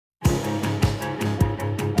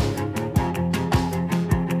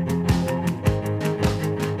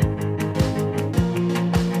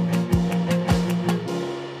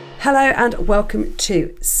Hello and welcome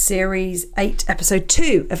to Series 8, Episode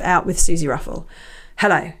 2 of Out with Susie Ruffle.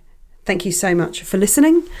 Hello. Thank you so much for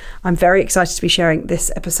listening. I'm very excited to be sharing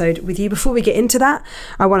this episode with you. Before we get into that,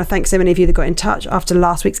 I want to thank so many of you that got in touch after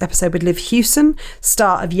last week's episode with Liv Hewson,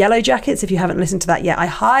 star of Yellow Jackets. If you haven't listened to that yet, I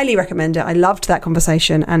highly recommend it. I loved that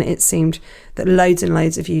conversation and it seemed that loads and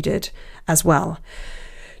loads of you did as well.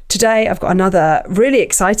 Today, I've got another really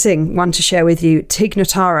exciting one to share with you. Tig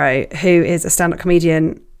Notaro, who is a stand-up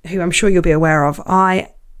comedian who I'm sure you'll be aware of.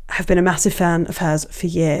 I have been a massive fan of hers for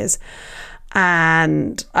years.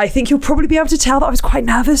 And I think you'll probably be able to tell that I was quite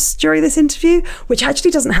nervous during this interview, which actually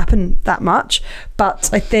doesn't happen that much. But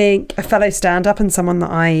I think a fellow stand-up and someone that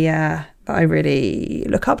I really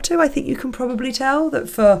look up to, I think you can probably tell that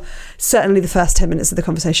for certainly the first 10 minutes of the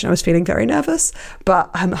conversation, I was feeling very nervous.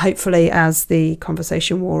 But hopefully as the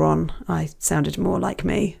conversation wore on, I sounded more like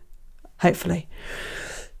me, hopefully.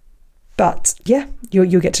 But yeah,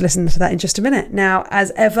 you'll get to listen to that in just a minute. Now,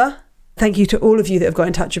 as ever, thank you to all of you that have got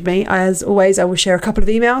in touch with me. As always, I will share a couple of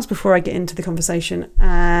emails before I get into the conversation.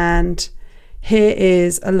 And here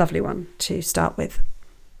is a lovely one to start with.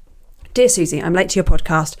 Dear Susie, I'm late to your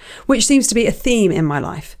podcast, which seems to be a theme in my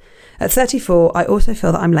life. At 34, I also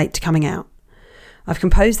feel that I'm late to coming out. I've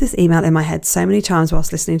composed this email in my head so many times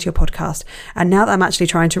whilst listening to your podcast, and now that I'm actually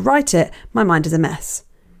trying to write it, my mind is a mess.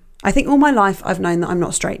 I think all my life I've known that I'm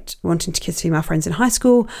not straight, wanting to kiss female friends in high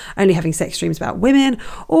school, only having sex dreams about women,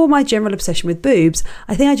 or my general obsession with boobs.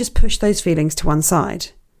 I think I just pushed those feelings to one side.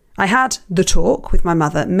 I had the talk with my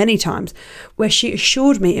mother many times where she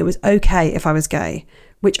assured me it was okay if I was gay,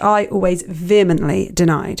 which I always vehemently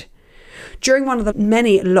denied. During one of the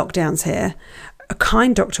many lockdowns here, a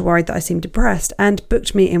kind doctor worried that I seemed depressed and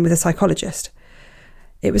booked me in with a psychologist.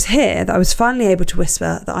 It was here that I was finally able to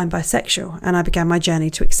whisper that I'm bisexual, and I began my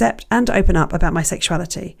journey to accept and open up about my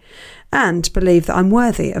sexuality and believe that I'm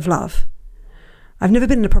worthy of love. I've never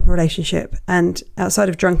been in a proper relationship, and outside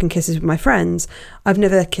of drunken kisses with my friends, I've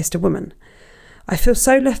never kissed a woman. I feel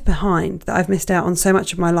so left behind that I've missed out on so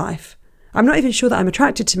much of my life. I'm not even sure that I'm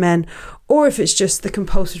attracted to men or if it's just the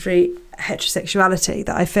compulsory heterosexuality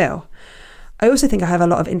that I feel. I also think I have a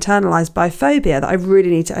lot of internalised biphobia that I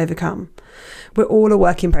really need to overcome. We're all a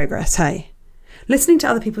work in progress, hey? Listening to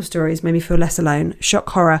other people's stories made me feel less alone. Shock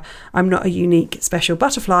horror, I'm not a unique, special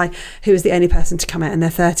butterfly who is the only person to come out in their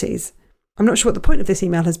 30s. I'm not sure what the point of this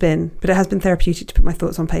email has been, but it has been therapeutic to put my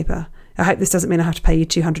thoughts on paper. I hope this doesn't mean I have to pay you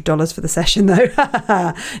 $200 for the session,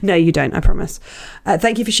 though. No, you don't, I promise.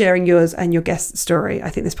 Thank you for sharing yours and your guest story. I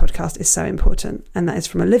think this podcast is so important. And that is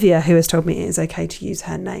from Olivia, who has told me it is okay to use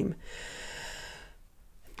her name.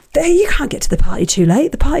 You can't get to the party too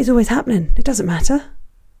late. The party's always happening. It doesn't matter.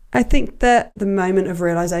 I think that the moment of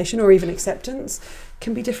realisation or even acceptance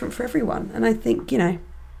can be different for everyone. And I think,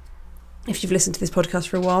 if you've listened to this podcast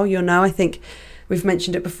for a while, you'll know, I think we've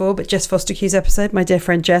mentioned it before, but Jess Foster-Q's episode, my dear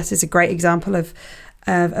friend Jess, is a great example of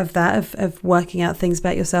working out things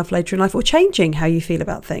about yourself later in life or changing how you feel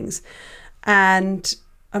about things. And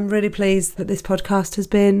I'm really pleased that this podcast has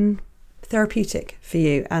been therapeutic for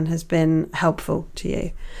you and has been helpful to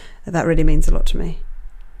you. That really means a lot to me.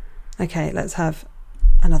 Okay, let's have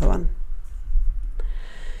another one.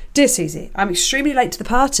 Dear Susie, I'm extremely late to the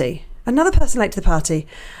party. Another person late to the party.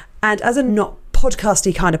 And as a not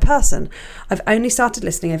podcasty kind of person, I've only started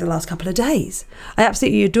listening over the last couple of days. I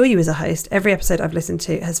absolutely adore you as a host. Every episode I've listened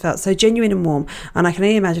to has felt so genuine and warm, and I can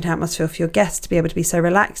only imagine how it must feel for your guests to be able to be so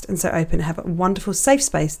relaxed and so open and have a wonderful safe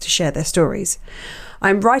space to share their stories.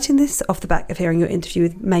 I'm writing this off the back of hearing your interview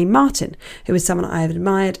with Mae Martin, who is someone I have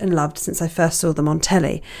admired and loved since I first saw them on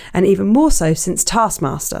telly, and even more so since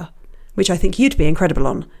Taskmaster, which I think you'd be incredible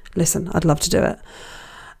on. Listen, I'd love to do it.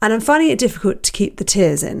 And I'm finding it difficult to keep the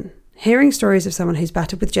tears in. Hearing stories of someone who's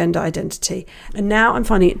battled with gender identity, and now I'm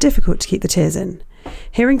finding it difficult to keep the tears in.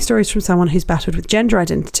 Hearing stories from someone who's battled with gender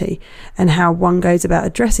identity and how one goes about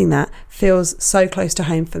addressing that feels so close to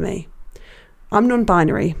home for me. I'm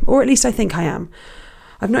non-binary, or at least I think I am.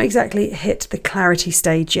 I've not exactly hit the clarity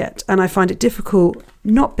stage yet, and I find it difficult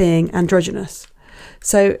not being androgynous.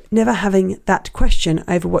 So never having that question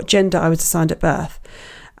over what gender I was assigned at birth.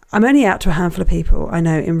 I'm only out to a handful of people I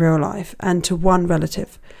know in real life and to one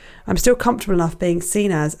relative. I'm still comfortable enough being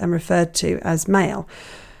seen as and referred to as male.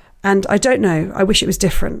 And I don't know, I wish it was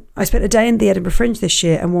different. I spent a day in the Edinburgh Fringe this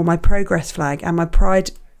year and wore my progress flag and my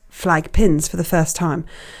pride flag pins for the first time.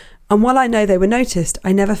 And while I know they were noticed,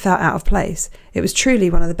 I never felt out of place. It was truly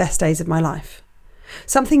one of the best days of my life.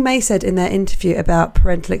 Something Mae said in their interview about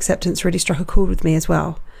parental acceptance really struck a chord with me as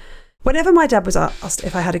well. Whenever my dad was asked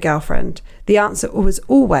if I had a girlfriend, the answer was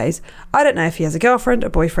always, I don't know if he has a girlfriend, a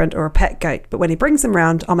boyfriend or a pet goat, but when he brings them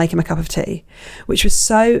round, I'll make him a cup of tea, which was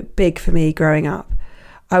so big for me growing up.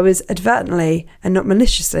 I was advertently and not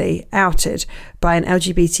maliciously outed by an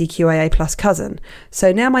LGBTQIA plus cousin.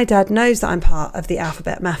 So now my dad knows that I'm part of the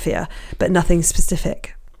alphabet mafia, but nothing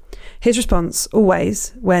specific. His response,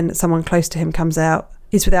 always, when someone close to him comes out,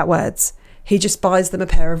 is without words. He just buys them a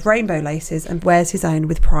pair of rainbow laces and wears his own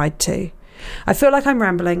with pride too. I feel like I'm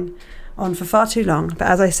rambling on for far too long, but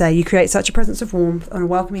as I say, you create such a presence of warmth and a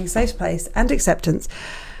welcoming safe place and acceptance,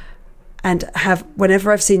 and have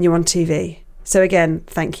whenever I've seen you on TV. So again,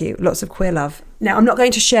 thank you. Lots of queer love. Now, I'm not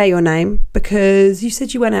going to share your name because you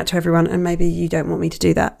said you went out to everyone and maybe you don't want me to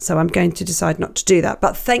do that. So I'm going to decide not to do that.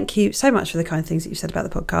 But thank you so much for the kind things that you said about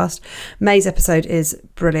the podcast. May's episode is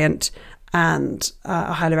brilliant. And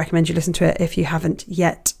I highly recommend you listen to it if you haven't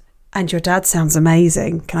yet. And your dad sounds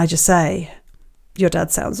amazing. Can I just say, your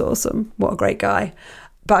dad sounds awesome. What a great guy.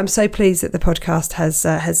 But I'm so pleased that the podcast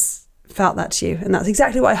has felt that to you. And that's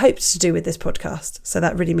exactly what I hoped to do with this podcast. So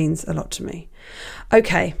that really means a lot to me.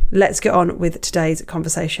 Okay, let's get on with today's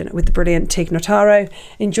conversation with the brilliant Tig Notaro.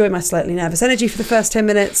 Enjoy my slightly nervous energy for the first 10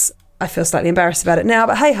 minutes. I feel slightly embarrassed about it now,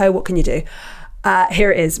 but hey ho, what can you do?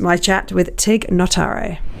 Here it is, my chat with Tig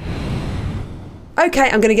Notaro. Okay,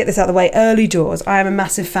 I'm going to get this out of the way early doors. I am a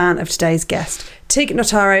massive fan of today's guest. Tig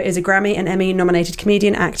Notaro is a Grammy and Emmy nominated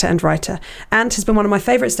comedian, actor and writer, and has been one of my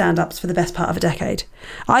favourite stand-ups for the best part of a decade.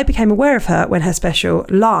 I became aware of her when her special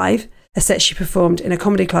Live, a set she performed in a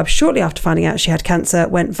comedy club shortly after finding out she had cancer,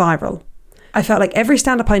 went viral. I felt like every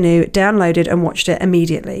stand-up I knew, downloaded and watched it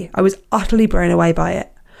immediately. I was utterly blown away by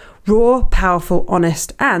it. Raw, powerful,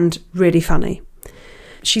 honest and really funny.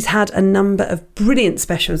 She's had a number of brilliant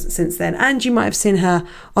specials since then, and you might have seen her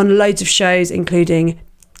on loads of shows, including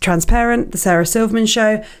Transparent, The Sarah Silverman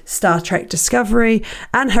Show, Star Trek Discovery,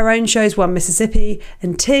 and her own shows, One Mississippi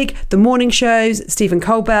and Tig, The Morning Shows, Stephen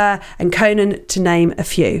Colbert and Conan, to name a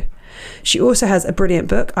few. She also has a brilliant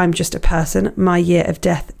book, I'm Just a Person, My Year of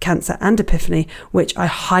Death, Cancer and Epiphany, which I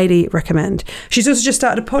highly recommend. She's also just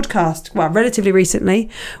started a podcast, well, relatively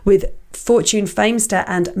recently, with Fortune fame star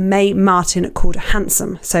and Mae Martin, called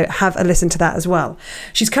Handsome. So have a listen to that as well.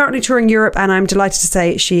 She's currently touring Europe and I'm delighted to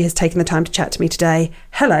say she has taken the time to chat to me today.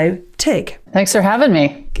 Hello, Tig. Thanks for having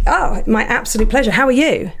me. Oh, my absolute pleasure. How are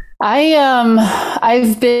you?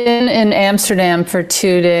 I've been in Amsterdam for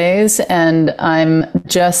 2 days and I'm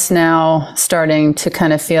just now starting to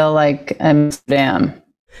kind of feel like Amsterdam.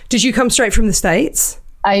 Did you come straight from the States?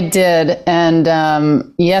 I did.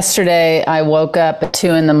 And yesterday I woke up at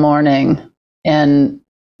 2 a.m. and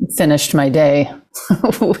finished my day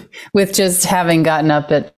with just having gotten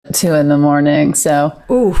up at 2 a.m. So,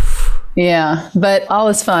 oof. Yeah, but all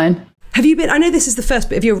is fine. Have you been, I know this is the first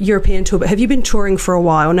bit of your European tour, but have you been touring for a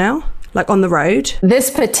while now? Like on the road?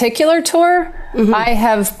 This particular tour, I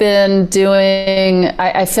have been doing,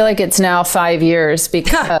 I feel like it's now 5 years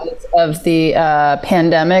because of the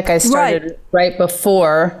pandemic. I started right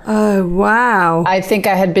before. Oh, wow. I think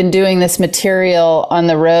I had been doing this material on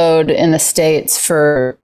the road in the States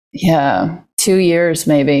for, 2 years,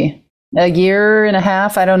 maybe a year and a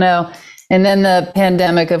half. I don't know. And then the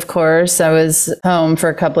pandemic, of course, I was home for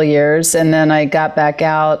a couple of years and then I got back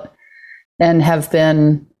out and have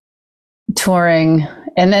been touring.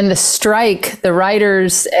 And then the strike, the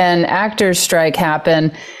writers and actors strike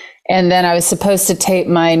happened. And then I was supposed to tape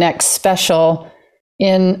my next special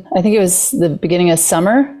in, I think it was the beginning of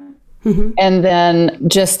summer. And then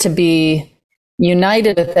just to be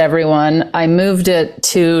united with everyone, I moved it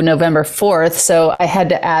to November 4th. So I had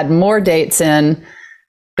to add more dates in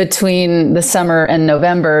between the summer and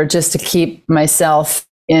November just to keep myself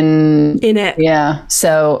in it. Yeah.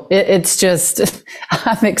 So it's just,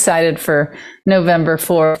 I'm excited for November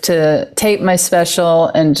 4th to tape my special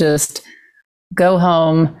and just go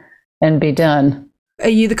home and be done. Are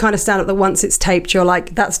you the kind of stand-up that once it's taped, you're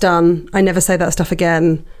like, that's done. I never say that stuff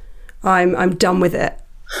again. I'm done with it.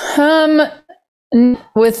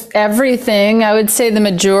 With everything, I would say the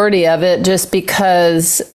majority of it, just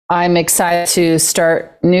because I'm excited to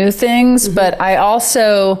start new things, but I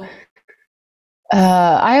also,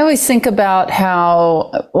 I always think about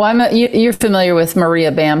how, you're familiar with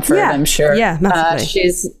Maria Bamford, I'm sure. Yeah,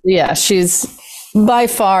 massively. She's by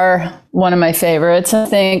far one of my favorites. I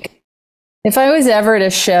think if I was ever at a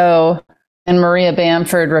show and Maria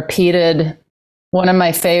Bamford repeated one of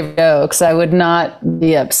my favorite jokes, I would not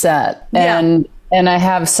be upset. And I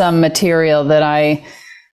have some material that I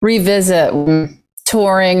revisit when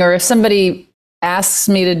touring, or if somebody asks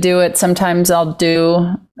me to do it, sometimes I'll do.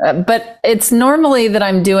 But it's normally that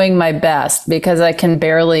I'm doing my best because I can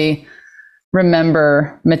barely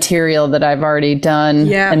remember material that I've already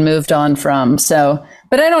done and moved on from. So,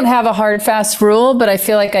 but I don't have a hard, fast rule, but I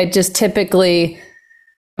feel like I just typically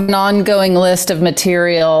have an ongoing list of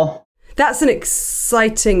material. That's an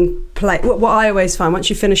exciting play. What I always find once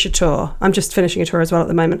you finish a tour, I'm just finishing a tour as well at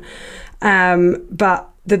the moment, but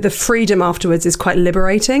the freedom afterwards is quite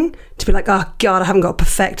liberating to be like, oh God, I haven't got to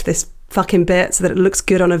perfect this fucking bit so that it looks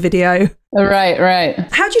good on a video. Right.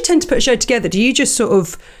 How do you tend to put a show together? Do you just sort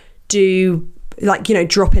of do like,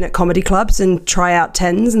 drop in at comedy clubs and try out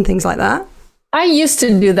tens and things like that? I used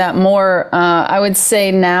to do that more. I would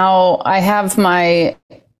say now I have my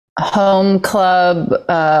home club,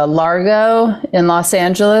 Largo in Los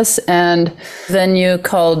Angeles, and a venue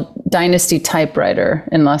called Dynasty Typewriter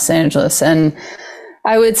in Los Angeles. And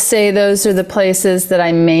I would say those are the places that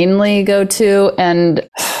I mainly go to. And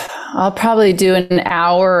I'll probably do an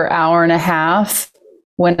hour and a half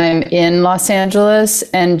when I'm in Los Angeles,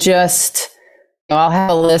 and just, I'll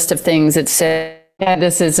have a list of things that say, yeah,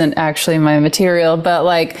 this isn't actually my material, but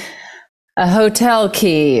like a hotel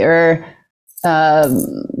key or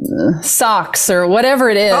socks or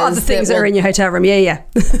whatever it is. Oh, the things that are in your hotel room. Yeah.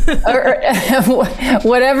 Or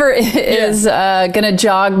whatever is going to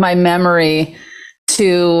jog my memory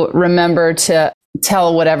to remember to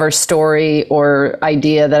tell whatever story or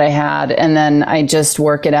idea that I had. And then I just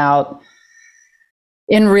work it out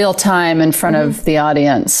in real time in front of the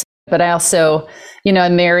audience. But I also,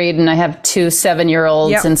 I'm married and I have 2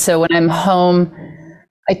 7-year-olds. Yep. And so when I'm home,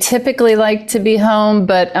 I typically like to be home,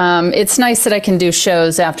 but it's nice that I can do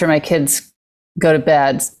shows after my kids go to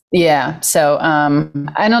bed. Yeah. So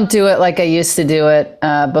I don't do it like I used to do it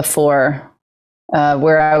before,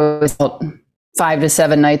 where I was 5 to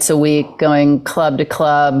 7 nights a week going club to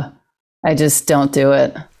club. I just don't do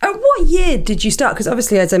it. What year did you start? Because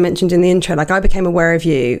obviously, as I mentioned in the intro, like I became aware of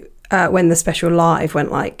you when the special live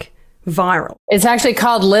went like viral. It's actually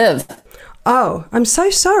called Live. Oh, I'm so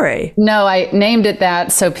sorry. No, I named it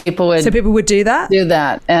that so people would do that? Do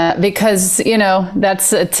that. Because,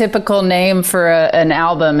 that's a typical name for an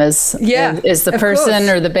album is the person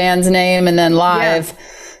or the band's name and then live. Yeah.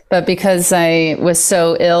 But because I was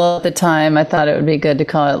so ill at the time, I thought it would be good to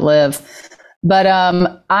call it Live. But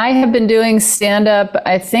I have been doing stand-up,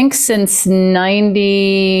 I think, since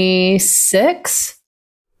 96.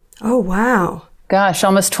 Oh, wow. Gosh,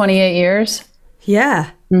 almost 28 years.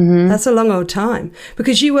 Yeah. Mm-hmm. That's a long old time.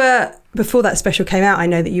 Because you were, before that special came out, I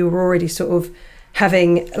know that you were already sort of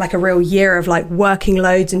having like a real year of like working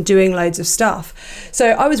loads and doing loads of stuff. So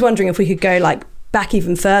I was wondering if we could go like back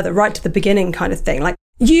even further, right to the beginning kind of thing. Like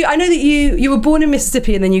I know that you were born in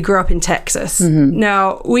Mississippi and then you grew up in Texas. Mm-hmm.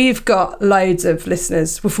 Now, we've got loads of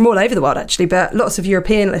listeners, well, from all over the world actually, but lots of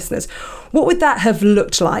European listeners. What would that have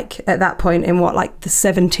looked like at that point in like the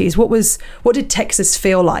 70s? What did Texas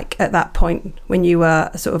feel like at that point when you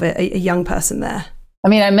were sort of a young person there? I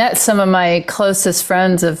mean, I met some of my closest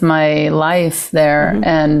friends of my life there,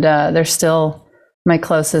 and they're still my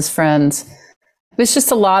closest friends. It was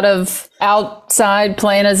just a lot of outside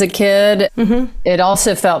playing as a kid. Mm-hmm. It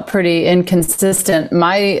also felt pretty inconsistent.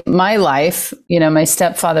 My life, my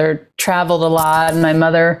stepfather traveled a lot and my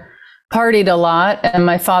mother partied a lot, and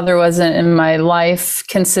my father wasn't in my life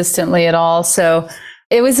consistently at all. So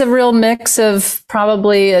it was a real mix of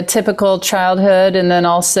probably a typical childhood and then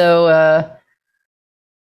also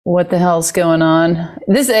what the hell's going on?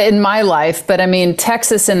 This in my life, but I mean,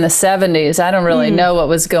 Texas in the 70s, I don't really know what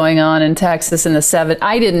was going on in Texas in the 70s.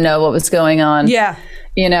 I didn't know what was going on. Yeah.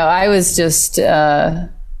 I was just a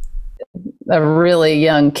really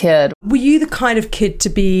young kid. Were you the kind of kid to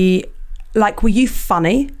be like, were you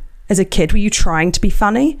funny as a kid? Were you trying to be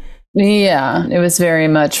funny? Yeah, it was very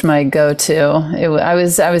much my go-to. I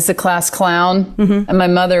was the class clown, and my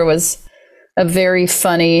mother was a very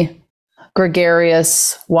funny,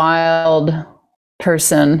 gregarious, wild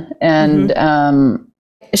person. And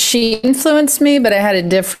she influenced me, but I had a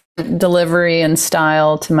different delivery and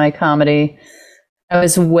style to my comedy. I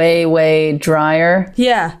was way, way drier.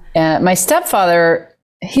 Yeah. My stepfather,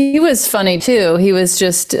 he was funny too. He was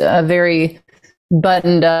just a very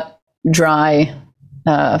buttoned up, dry,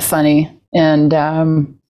 funny. And,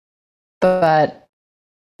 but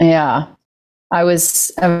yeah, I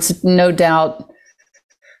was no doubt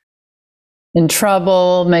in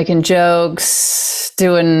trouble, making jokes,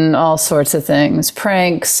 doing all sorts of things,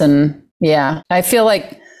 pranks. And yeah, I feel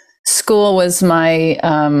like school was my,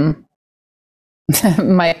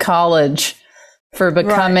 my college for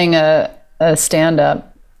becoming a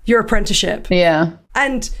stand-up. Your apprenticeship. Yeah.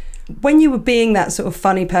 And when you were being that sort of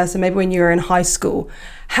funny person, maybe when you were in high school,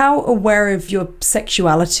 how aware of your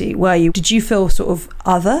sexuality were you? Did you feel sort of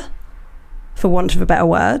other, for want of a better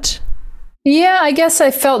word? Yeah, I guess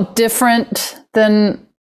I felt different than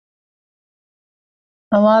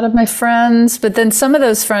a lot of my friends, but then some of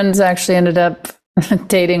those friends actually ended up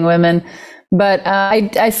dating women. But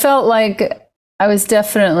I felt like I was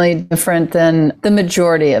definitely different than the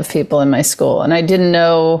majority of people in my school, and I didn't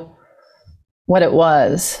know what it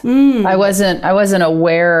was. I wasn't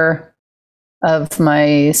aware of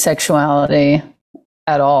my sexuality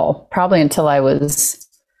at all, probably until I was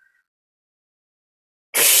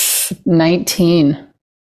 19.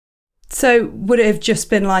 So would it have just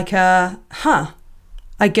been like I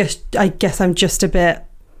guess I'm just a bit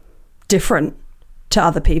different to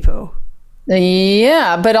other people?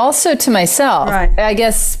 Yeah, but also to myself. Right. I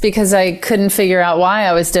guess because I couldn't figure out why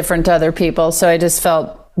I was different to other people, so I just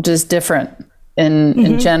felt just different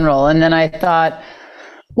in general. And then I thought,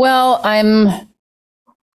 well, I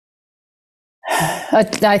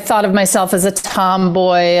thought of myself as a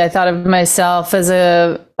tomboy. I thought of myself as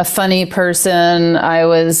a funny person.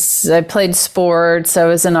 I played sports. I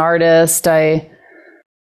was an artist. I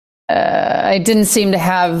didn't seem to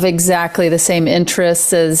have exactly the same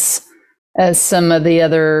interests as some of the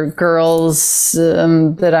other girls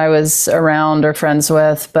that I was around or friends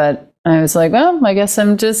with. But I was like, well, I guess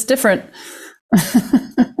I'm just different.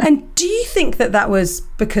 And do you think that was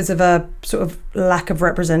because of a sort of lack of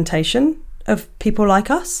representation of people like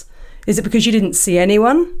us? Is it because you didn't see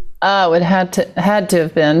anyone? Oh, it had to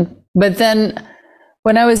have been. But then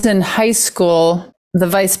when I was in high school, the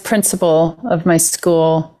vice principal of my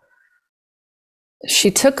school, she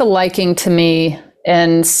took a liking to me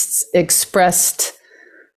and expressed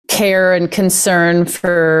care and concern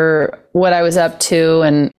for what I was up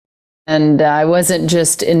to, and I wasn't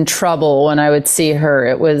just in trouble when I would see her.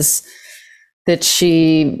 It was that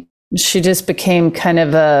she just became kind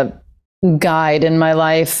of a guide in my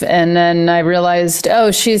life. And then I realized,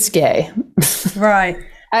 oh, she's gay. Right.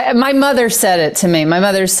 My mother said it to me. My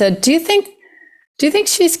mother said, do you think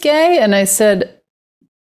she's gay? And I said,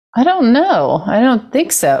 I don't know. I don't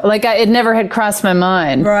think so. Like it never had crossed my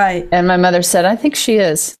mind. Right. And my mother said, I think she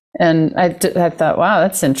is. And I thought, wow,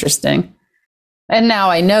 that's interesting. And now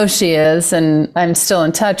I know she is, and I'm still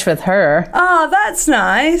in touch with her. Oh, that's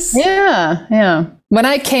nice. Yeah, yeah. When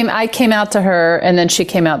I came out to her, and then she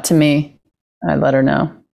came out to me. I let her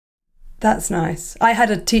know. That's nice. I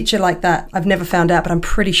had a teacher like that. I've never found out, but I'm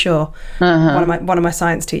pretty sure one of my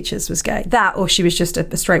science teachers was gay. That, or she was just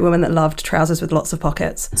a straight woman that loved trousers with lots of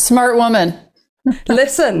pockets. Smart woman.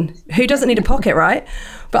 Listen, who doesn't need a pocket, right?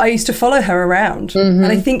 But I used to follow her around, and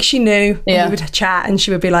I think she knew. Yeah. We would chat, and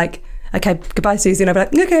she would be like, okay, goodbye, Susie. And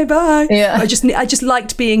I'd be like, okay, bye. Yeah. I just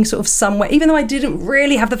liked being sort of somewhere, even though I didn't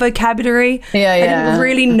really have the vocabulary. Yeah, I didn't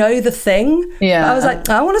really know the thing. Yeah. I was like,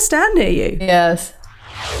 I want to stand near you. Yes.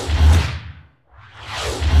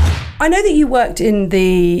 I know that you worked in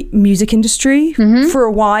the music industry for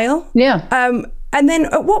a while. Yeah. And then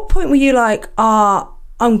at what point were you like, I'm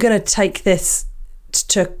going to take this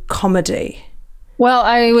to comedy? Well,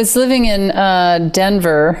 I was living in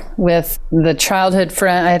Denver with the childhood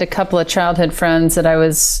friend. I had a couple of childhood friends that I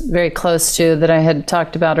was very close to that I had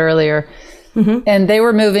talked about earlier. And they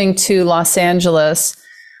were moving to Los Angeles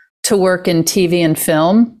to work in TV and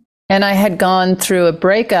film. And I had gone through a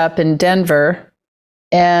breakup in Denver.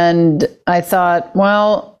 And I thought,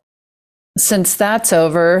 well, since that's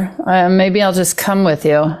over, maybe I'll just come with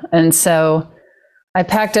you. And so I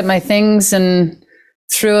packed up my things and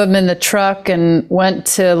threw them in the truck and went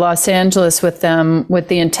to Los Angeles with them with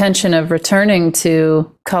the intention of returning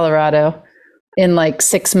to Colorado in like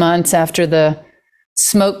 6 months after the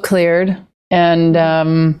smoke cleared. And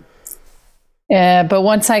but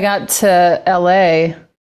once I got to LA,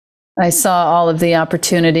 I saw all of the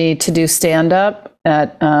opportunity to do stand-up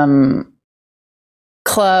at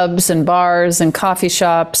clubs and bars and coffee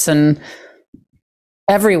shops and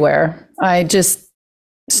everywhere. I just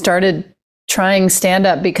started trying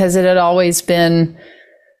stand-up because it had always been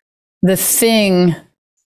the thing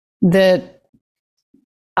that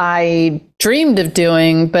I dreamed of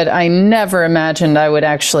doing, but I never imagined I would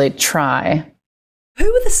actually try.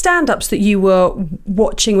 Who were the stand-ups that you were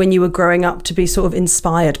watching when you were growing up to be sort of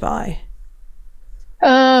inspired by?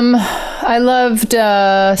 I loved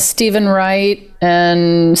Stephen Wright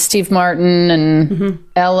and Steve Martin and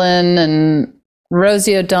Ellen and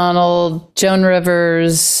Rosie O'Donnell, Joan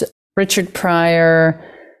Rivers, Richard Pryor.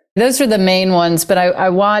 Those were the main ones, but I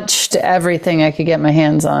watched everything I could get my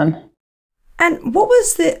hands on. And what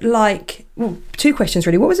was it like? Well, two questions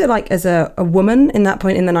really. What was it like as a woman in that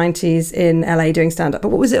point in the 90s in LA doing stand-up? But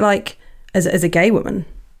what was it like as a gay woman?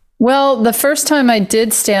 Well, the first time I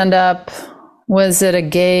did stand up was at a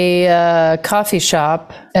gay coffee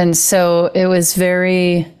shop. And so it was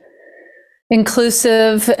very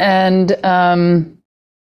inclusive. And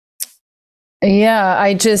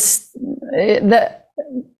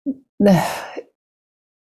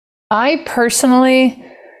I personally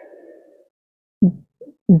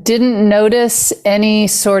didn't notice any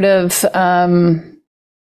sort of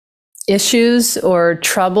issues or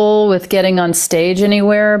trouble with getting on stage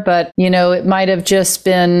anywhere, but it might have just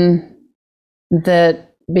been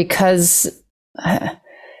that because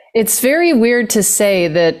it's very weird to say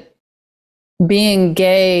that being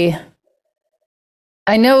gay,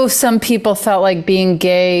 I know some people felt like being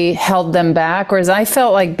gay held them back, whereas I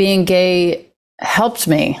felt like being gay helped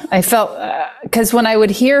me. I felt, because when I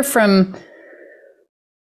would hear from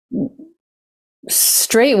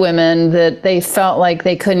straight women that they felt like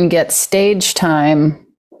they couldn't get stage time,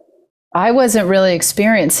 I wasn't really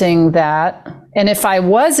experiencing that. And if I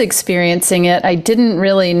was experiencing it, I didn't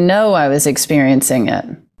really know I was experiencing it.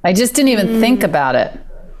 I just didn't even think about it.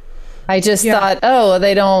 I just thought, oh,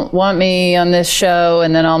 they don't want me on this show,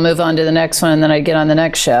 and then I'll move on to the next one, and then I get on the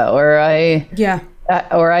next show, or I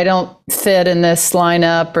don't fit in this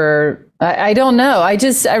lineup, or I don't know. I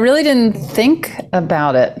really didn't think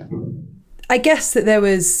about it. I guess that there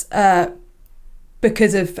was,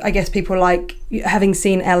 because of, people like having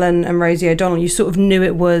seen Ellen and Rosie O'Donnell, you sort of knew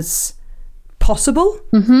it was possible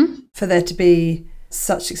for there to be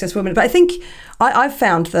such successful women. But I think I've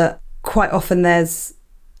found that quite often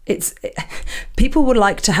people would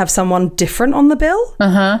like to have someone different on the bill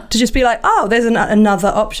to just be like, oh, there's another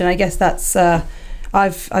option. I guess that's,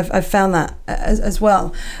 I've found that as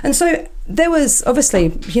well. And so there was obviously,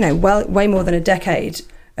 way more than a decade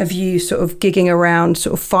of you sort of gigging around,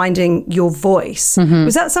 sort of finding your voice.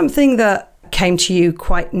 Was that something that came to you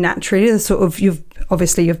quite naturally? The sort of your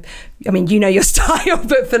style,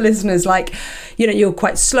 but for listeners, you're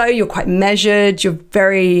quite slow, you're quite measured, you're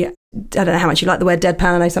very, I don't know how much you like the word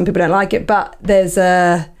deadpan. I know some people don't like it, but there's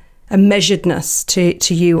a measuredness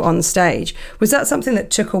to you on stage. Was that something that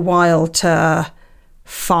took a while to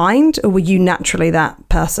find, or were you naturally that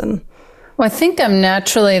person? Well, I think I'm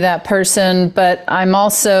naturally that person, but I'm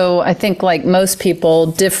also, I think like most people,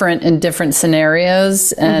 different in different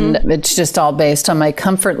scenarios. And it's just all based on my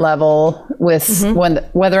comfort level with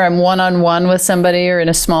whether I'm one-on-one with somebody or in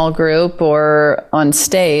a small group or on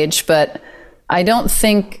stage. But I don't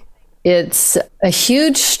think it's a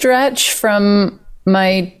huge stretch from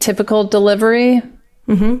my typical delivery.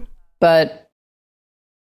 But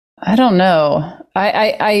I don't know.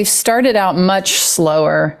 I started out much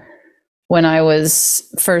slower when I was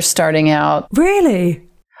first starting out. Really?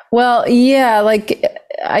 Well, yeah, like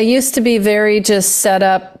I used to be very just set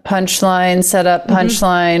up, punchline,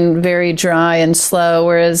 very dry and slow.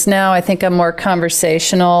 Whereas now I think I'm more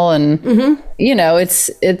conversational and,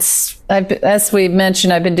 as we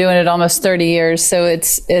mentioned, I've been doing it almost 30 years. So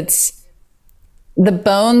it's the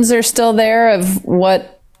bones are still there of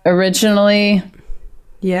what originally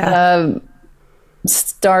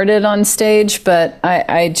started on stage, but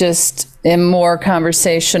I just am more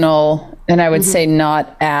conversational, and I would say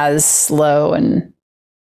not as slow, and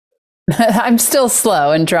I'm still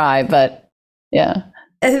slow and dry, but yeah.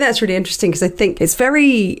 I think that's really interesting because I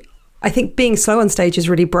think being slow on stage is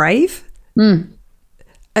really brave. And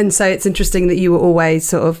so it's interesting that you were always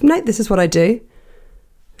sort of, no, this is what I do.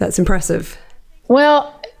 That's impressive.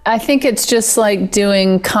 Well, I think it's just like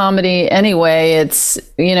doing comedy anyway. It's,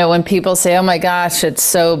 when people say, oh my gosh, it's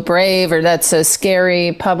so brave, or that's so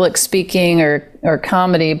scary, public speaking or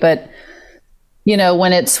comedy. But,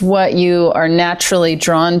 when it's what you are naturally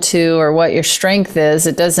drawn to or what your strength is,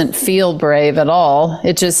 it doesn't feel brave at all.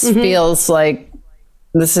 It just feels like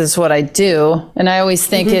this is what I do. And I always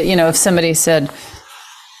think if somebody said,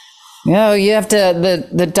 you have to,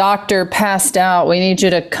 the doctor passed out, we need you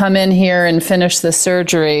to come in here and finish the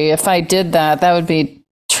surgery. If I did that would be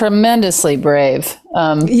tremendously brave.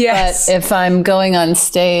 Yes. But if I'm going on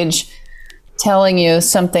stage telling you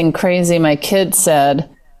something crazy my kid said,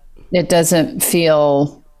 it doesn't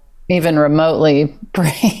feel even remotely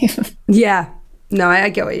brave. Yeah. No, I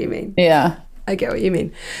get what you mean. Yeah. I get what you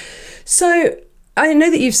mean. So I know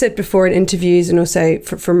that you've said before in interviews and also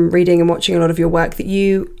from reading and watching a lot of your work that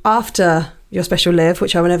you, after your special Live,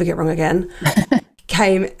 which I will never get wrong again,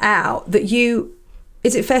 came out, that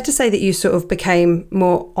is it fair to say that you sort of became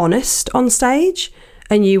more honest on stage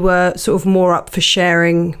and you were sort of more up for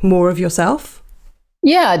sharing more of yourself?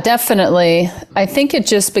 Yeah, definitely. I think it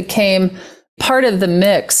just became part of the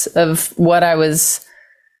mix of what I was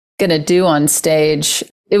going to do on stage.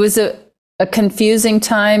 It was a confusing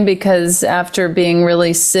time because after being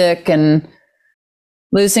really sick and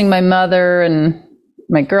losing my mother and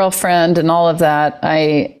my girlfriend and all of that,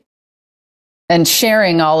 and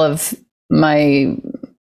sharing all of my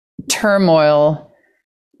turmoil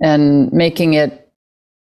and making it,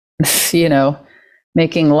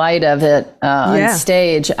 making light of it on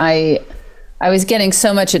stage. I was getting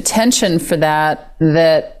so much attention for that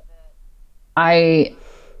I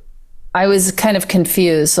was kind of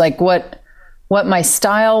confused, like what my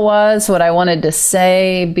style was, what I wanted to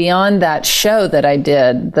say beyond that show that I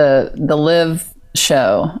did, the Live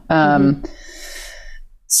show.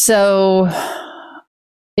 So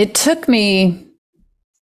it took me,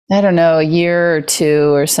 I don't know, a year or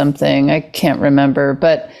two or something, I can't remember,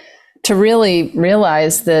 but to really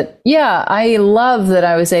realize that, I love that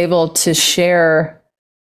I was able to share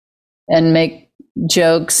and make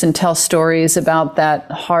jokes and tell stories about that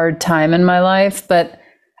hard time in my life. But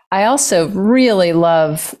I also really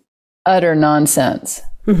love utter nonsense.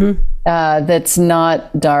 That's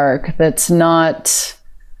not dark, that's not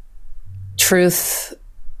truth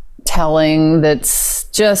telling, that's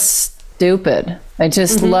just stupid. I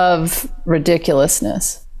just love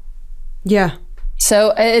ridiculousness. Yeah.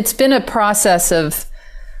 So it's been a process of,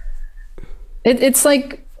 it's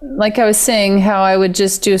like I was saying, how I would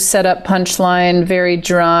just do setup, punchline, very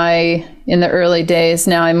dry in the early days.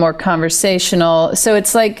 Now I'm more conversational. So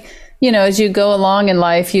it's like, as you go along in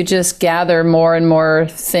life, you just gather more and more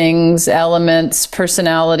things, elements,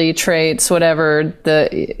 personality traits, whatever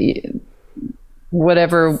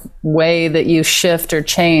way that you shift or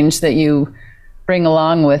change that you bring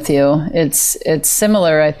along with you. It's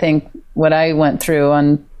similar, I think, what I went through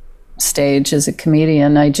on stage as a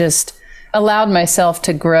comedian. I just allowed myself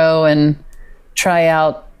to grow and try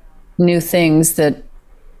out new things that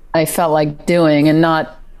I felt like doing, and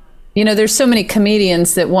not, there's so many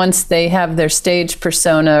comedians that once they have their stage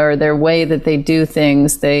persona or their way that they do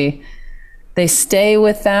things, they stay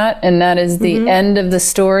with that, and that is the end of the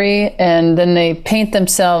story, and then they paint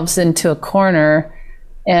themselves into a corner.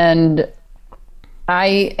 And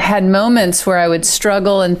I had moments where I would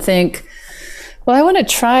struggle and think, well, I want to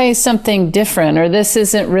try something different, or this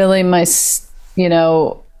isn't really my,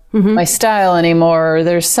 my style anymore, or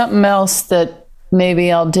there's something else that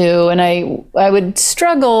maybe I'll do. And I would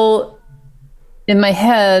struggle in my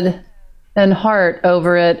head and heart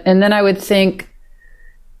over it. And then I would think,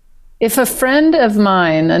 if a friend of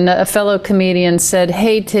mine, a fellow comedian, said,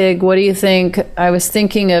 "Hey, Tig, what do you think? I was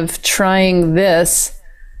thinking of trying this.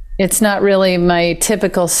 It's not really my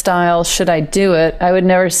typical style. Should I do it?" I would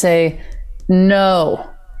never say, "No,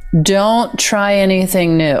 don't try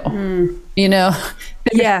anything new."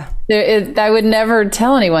 Yeah. I would never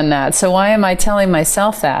tell anyone that. So why am I telling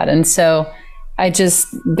myself that? And so I just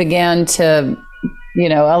began to,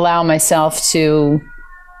 allow myself to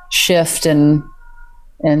shift and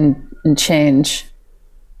change.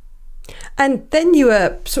 And then you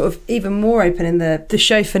were sort of even more open in the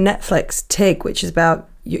show for Netflix, Tig, which is about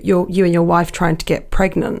you and your wife trying to get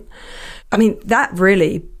pregnant. I mean, that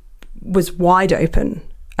really was wide open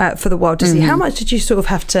for the world to see. How much did you sort of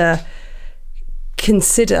have to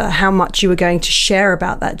consider how much you were going to share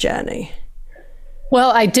about that journey?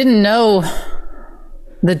 Well, I didn't know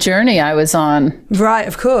the journey I was on. Right,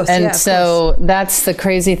 of course. And of so course. That's the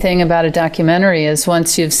crazy thing about a documentary, is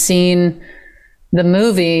once you've seen the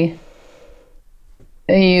movie,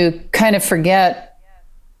 you kind of forget,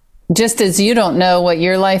 just as you don't know what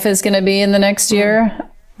your life is going to be in the next year.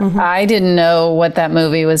 I didn't know what that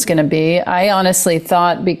movie was going to be. I honestly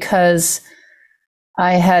thought, because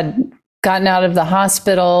I had gotten out of the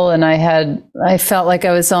hospital and I felt like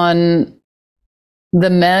I was on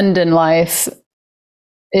the mend in life.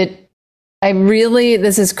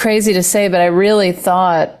 This is crazy to say, but I really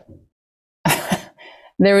thought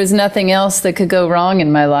there was nothing else that could go wrong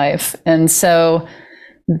in my life. And so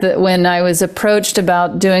when I was approached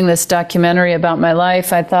about doing this documentary about my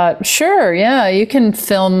life, I thought, sure, yeah, you can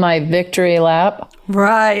film my victory lap.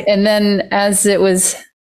 Right. And then as it was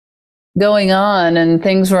going on and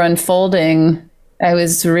things were unfolding, I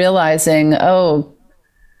was realizing, oh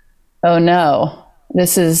no,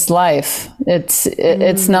 this is life.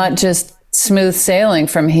 It's not just smooth sailing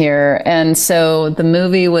from here. And so the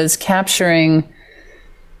movie was capturing,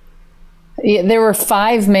 there were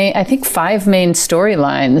five main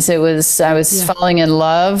storylines. I was falling in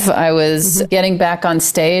love. I was getting back on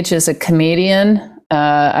stage as a comedian.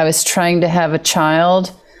 I was trying to have a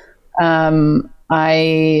child.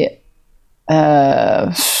 I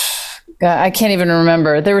can't even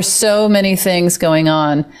remember. There were so many things going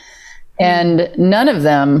on. And none of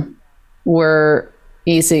them were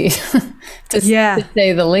easy, to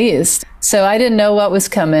say the least. So I didn't know what was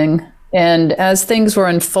coming. And as things were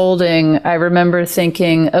unfolding, I remember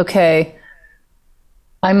thinking, okay,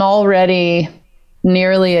 I'm already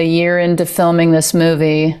nearly a year into filming this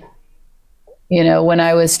movie, when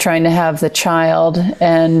I was trying to have the child.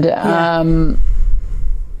 And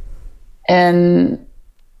and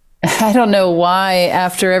I don't know why,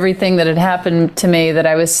 after everything that had happened to me, that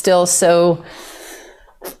I was still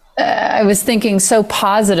I was thinking so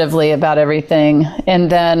positively about everything.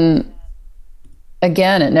 And then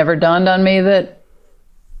again, it never dawned on me that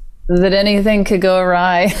anything could go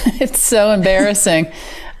awry. It's so embarrassing.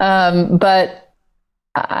 But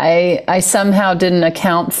I somehow didn't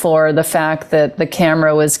account for the fact that the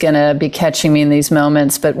camera was going to be catching me in these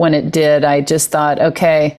moments. But when it did, I just thought,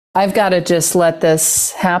 okay, I've got to just let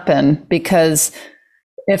this happen, because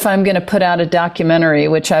if I'm going to put out a documentary,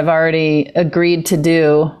 which I've already agreed to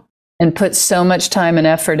do and put so much time and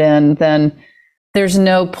effort in, then there's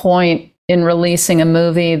no point in releasing a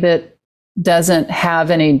movie that doesn't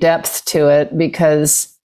have any depth to it,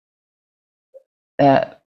 because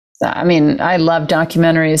I love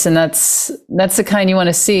documentaries, and that's the kind you want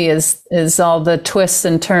to see, is all the twists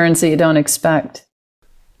and turns that you don't expect.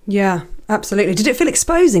 Yeah, absolutely. Did it feel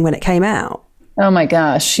exposing when it came out? Oh my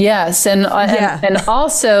gosh, yes. And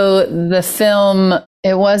also the film,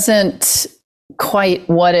 it wasn't quite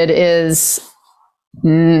what it is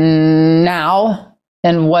now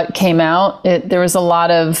and what came out. There was a lot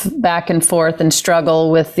of back and forth and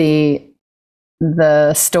struggle with the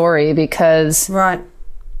story, because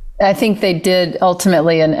I think they did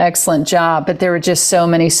ultimately an excellent job, but there were just so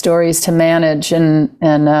many stories to manage, and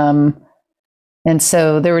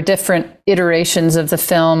so there were different iterations of the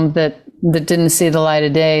film that didn't see the light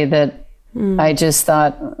of day, that I just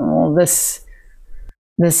thought, well, this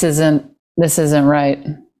isn't right.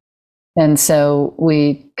 And so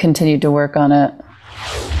we continued to work on it.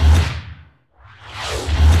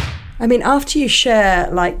 I mean, after you share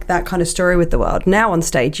like that kind of story with the world, now on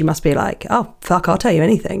stage, you must be like, oh, fuck, I'll tell you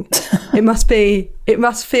anything. It must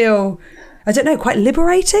feel, I don't know, quite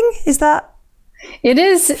liberating. Is that? It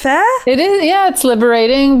is fair. It is. Yeah, it's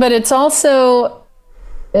liberating, but it's also,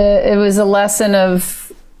 it was a lesson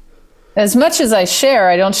of, as much as I share,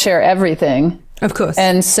 I don't share everything. Of course.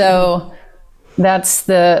 And so that's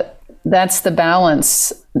the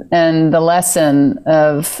balance and the lesson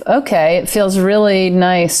of, okay, it feels really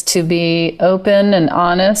nice to be open and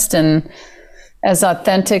honest and as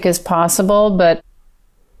authentic as possible, but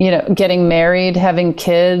getting married, having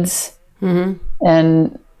kids,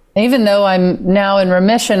 and even though I'm now in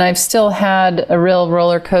remission, I've still had a real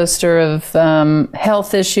roller coaster of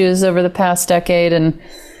health issues over the past decade. And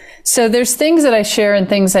so there's things that I share and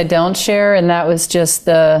things I don't share. And that was just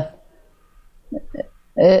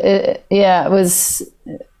it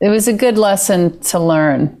was a good lesson to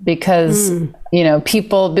learn, because,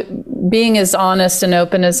 people being as honest and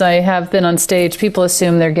open as I have been on stage, people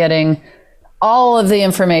assume they're getting all of the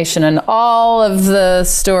information and all of the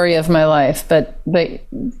story of my life, but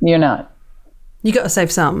you're not. You got to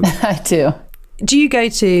save some. I do. Do you go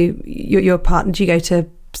to your partner? Do you go to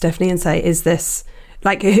Stephanie and say, "Is this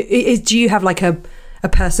like?" Do you have like a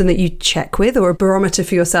person that you check with, or a barometer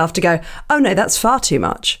for yourself to go, "Oh no, that's far too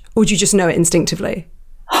much," or do you just know it instinctively?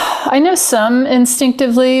 I know some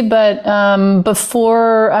instinctively, but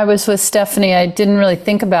before I was with Stephanie, I didn't really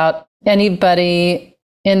think about anybody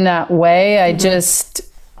in that way. I just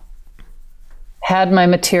had my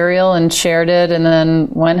material and shared it and then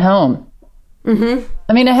went home.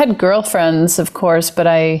 I mean, I had girlfriends, of course, but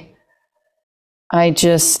I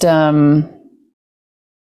just, I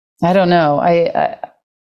don't know.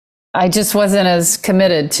 I just wasn't as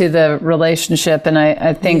committed to the relationship. And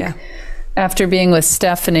I think after being with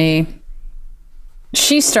Stephanie,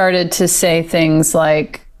 she started to say things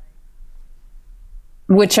like,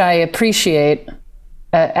 which I appreciate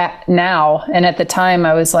now. And at the time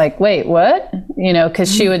I was like, wait, what?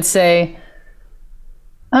 Because she would say,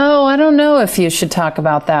 oh, I don't know if you should talk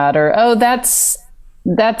about that. Or, oh, that's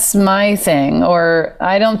my thing. Or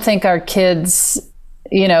I don't think our kids,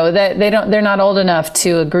 that they're not old enough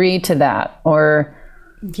to agree to that. Or,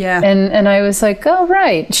 and I was like, oh,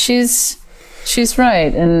 right. She's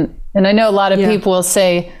right. And I know a lot of people will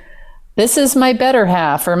say, this is my better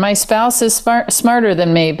half, or my spouse is smarter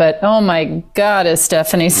than me. But oh my God, is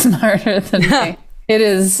Stephanie smarter than me? It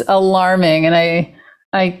is alarming. And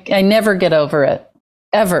I never get over it,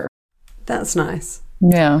 ever. That's nice.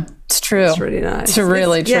 Yeah, it's true. It's really nice. It's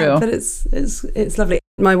really true. Yeah, but it's lovely.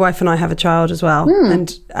 My wife and I have a child as well.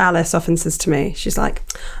 And Alice often says to me, she's like,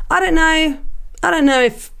 I don't know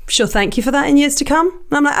if she'll thank you for that in years to come.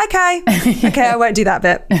 And I'm like, okay, I won't do that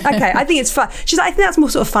bit. Okay, I think it's fun. She's like, I think that's more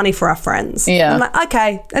sort of funny for our friends. Yeah. I'm like,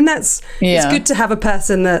 okay, and it's good to have a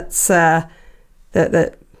person that's that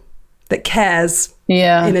cares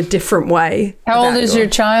in a different way. How old is your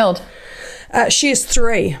child? She is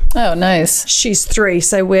 3. Oh, nice. She's 3,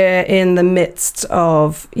 so we're in the midst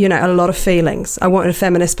of, a lot of feelings. I wanted a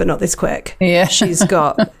feminist, but not this quick. Yeah.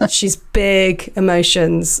 She's big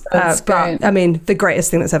emotions. That's great. But I mean, the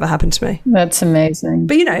greatest thing that's ever happened to me. That's amazing.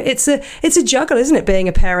 But it's a juggle, isn't it? Being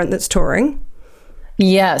a parent that's touring.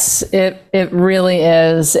 Yes, it really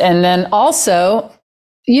is. And then also,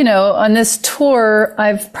 on this tour,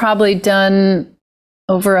 I've probably done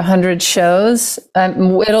over 100 shows.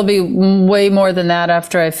 It'll be way more than that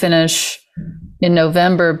after I finish in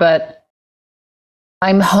November, but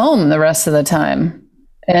I'm home the rest of the time.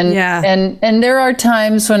 And and there are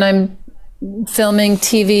times when I'm filming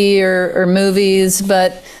TV or movies,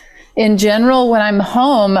 but in general, when I'm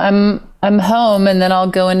home, I'm home, and then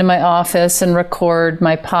I'll go into my office and record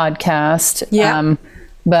my podcast. Yeah.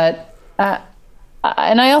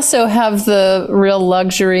 And I also have the real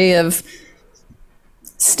luxury of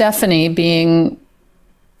Stephanie being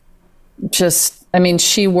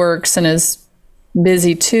she works and is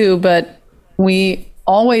busy too, but we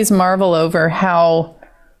always marvel over how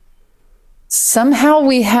somehow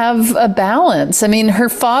we have a balance. I mean, her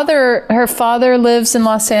father lives in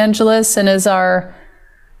Los Angeles and is our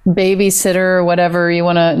babysitter or whatever you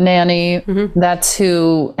want to, nanny. Mm-hmm. That's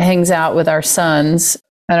who hangs out with our sons.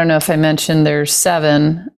 I don't know if I mentioned there's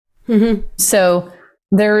 7. Mm-hmm. So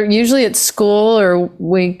they're usually at school, or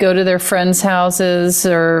we go to their friends' houses,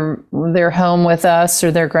 or they're home with us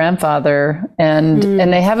or their grandfather. And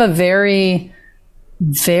they have a very,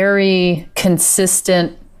 very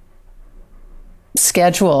consistent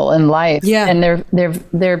schedule in life. Yeah. And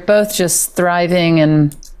they're both just thriving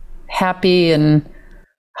and happy and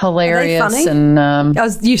hilarious. Are they funny?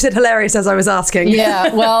 And you said hilarious as I was asking.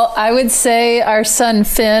 Yeah. Well, I would say our son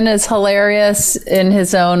Finn is hilarious in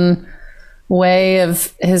his own way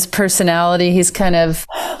of his personality. He's kind of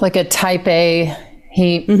like a type A.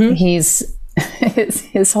 He's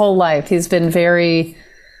his whole life he's been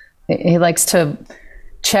he likes to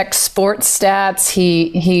check sports stats.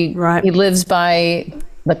 He lives by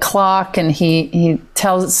the clock, and he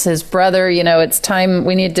tells his brother, it's time,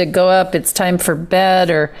 we need to go up, it's time for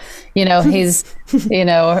bed, or he's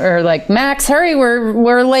or like, Max, hurry,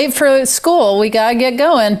 we're late for school, we gotta get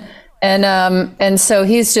going. And so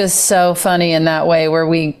he's just so funny in that way, where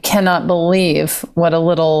we cannot believe what a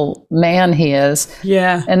little man he is.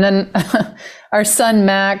 Yeah. And then our son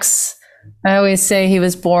Max, I always say he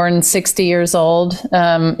was born 60 years old.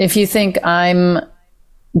 If you think I'm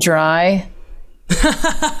dry,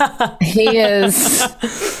 he is.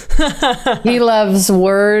 He loves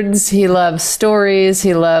words. He loves stories.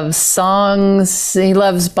 He loves songs. He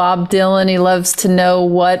loves Bob Dylan. He loves to know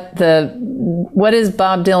what is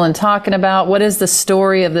Bob Dylan talking about? What is the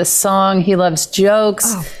story of this song? He loves jokes.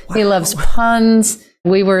 Oh, wow. He loves puns.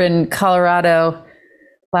 We were in Colorado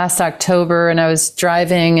last October, and I was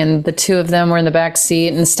driving, and the two of them were in the back seat,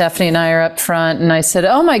 and Stephanie and I are up front. And I said,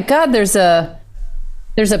 "Oh my God, there's a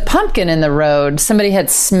pumpkin in the road." Somebody had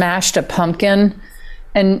smashed a pumpkin,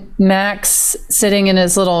 and Max, sitting in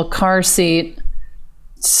his little car seat,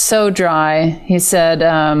 so dry, he said,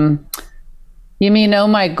 "You mean, oh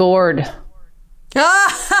my gourd?"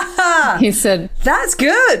 He said, "That's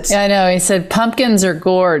good." I know. He said, "Pumpkins are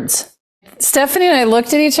gourds." Stephanie and I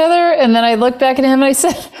looked at each other, and then I looked back at him and I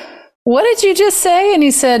said, "What did you just say?" And he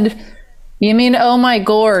said, "You mean, oh my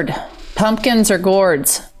gourd, pumpkins are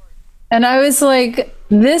gourds." And I was like,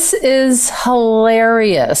 this is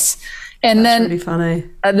hilarious. And That's then really funny.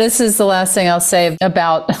 This is the last thing I'll say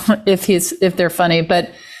about if they're funny, but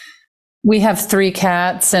we have 3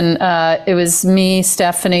 cats, and it was me,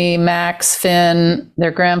 Stephanie, Max, Finn,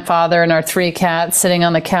 their grandfather, and our 3 cats sitting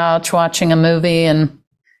on the couch watching a movie.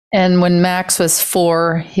 And when Max was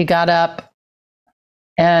 4, he got up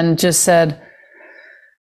and just said,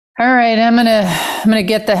 "All right, I'm gonna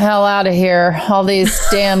get the hell out of here. All these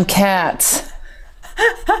damn cats."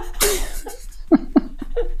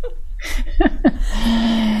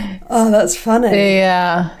 Oh, that's funny.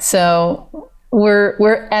 Yeah. So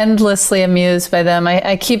we're endlessly amused by them.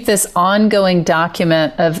 I keep this ongoing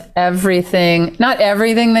document of everything, not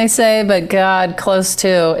everything they say, but God, close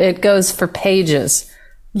to. It goes for pages.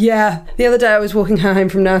 Yeah. The other day I was walking her home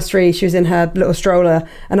from nursery. She was in her little stroller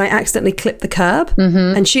and I accidentally clipped the curb.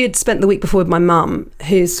 And she had spent the week before with my mum,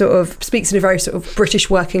 who sort of speaks in a very sort of British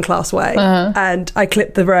working class way. And I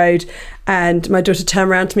clipped the road and my daughter turned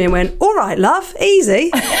around to me and went, "All right, love,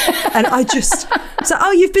 easy." And I just said,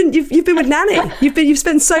 "Oh, you've been with Nanny. You've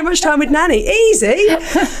spent so much time with Nanny. Easy."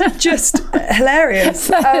 Just hilarious.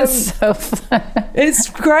 That's so fun. It's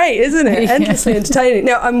great, isn't it? Endlessly entertaining.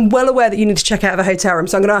 Now, I'm well aware that you need to check out of a hotel room,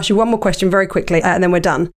 so I'm going to ask you one more question very quickly, and then we're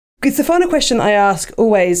done. It's the final question I ask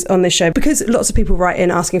always on this show, because lots of people write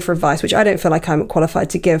in asking for advice, which I don't feel like I'm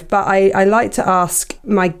qualified to give, but I like to ask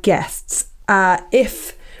my guests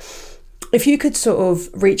if you could sort of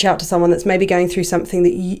reach out to someone that's maybe going through something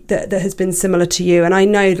that has been similar to you. And I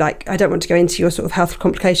know, like, I don't want to go into your sort of health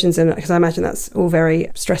complications, and because I imagine that's all very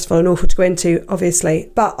stressful and awful to go into, obviously.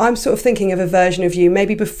 But I'm sort of thinking of a version of you,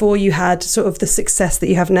 maybe before you had sort of the success that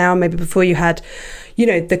you have now, maybe before you had, you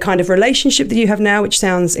know, the kind of relationship that you have now, which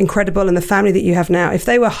sounds incredible, and the family that you have now. If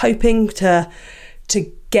they were hoping to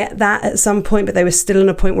get that at some point, but they were still in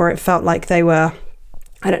a point where it felt like they were,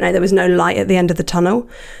 I don't know, there was no light at the end of the tunnel.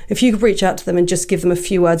 If you could reach out to them and just give them a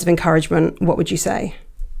few words of encouragement, what would you say?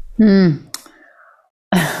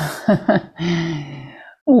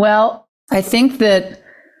 Well, I think that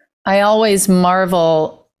I always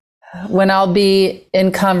marvel when I'll be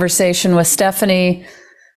in conversation with Stephanie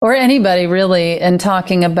or anybody really and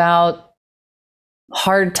talking about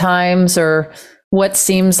hard times or what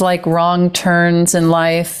seems like wrong turns in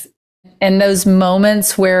life. And those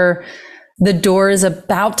moments where the door is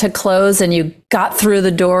about to close and you got through the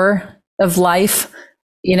door of life,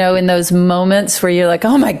 you know, in those moments where you're like,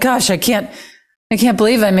 "Oh my gosh, I can't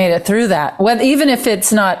believe I made it through that." Well, even if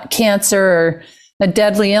it's not cancer or a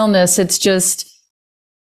deadly illness, it's just,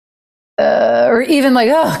 or even like,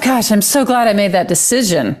 "Oh gosh, I'm so glad I made that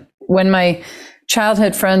decision." When my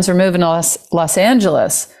childhood friends were moving to Los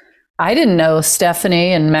Angeles, I didn't know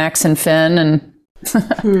Stephanie and Max and Finn and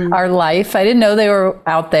our life. I didn't know they were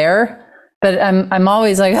out there. But I'm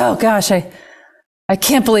always like, "Oh gosh, I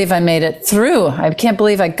can't believe I made it through. I can't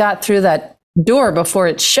believe I got through that door before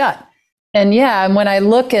it shut." And yeah, and when I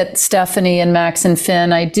look at Stephanie and Max and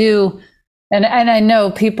Finn, I do, and I know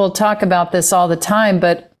people talk about this all the time,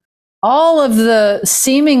 but all of the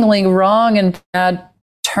seemingly wrong and bad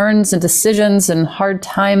turns and decisions and hard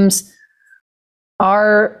times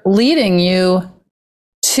are leading you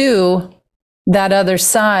to that other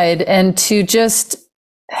side, and to just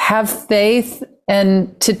have faith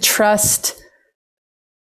and to trust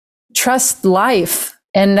life.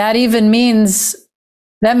 And that even means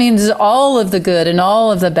all of the good and all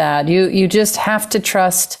of the bad. You just have to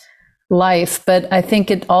trust life. But I think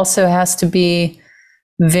it also has to be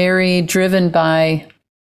very driven by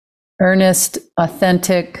earnest,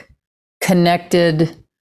 authentic, connected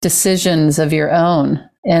decisions of your own.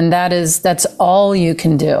 And that's all you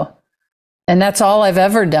can do. And that's all I've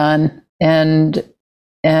ever done. And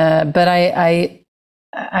but I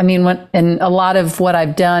mean, and a lot of what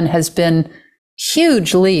I've done has been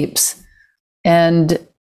huge leaps, and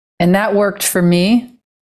that worked for me.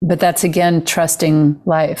 But that's, again, trusting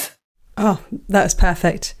life. Oh, that was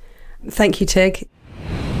perfect. Thank you, Tig.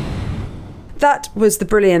 That was the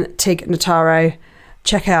brilliant Tig Notaro.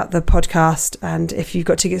 Check out the podcast, and if you've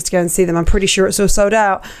got tickets to go and see them, I'm pretty sure it's all sold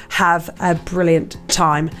out. Have a brilliant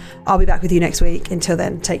time. I'll be back with you next week. Until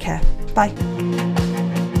then, take care. Bye.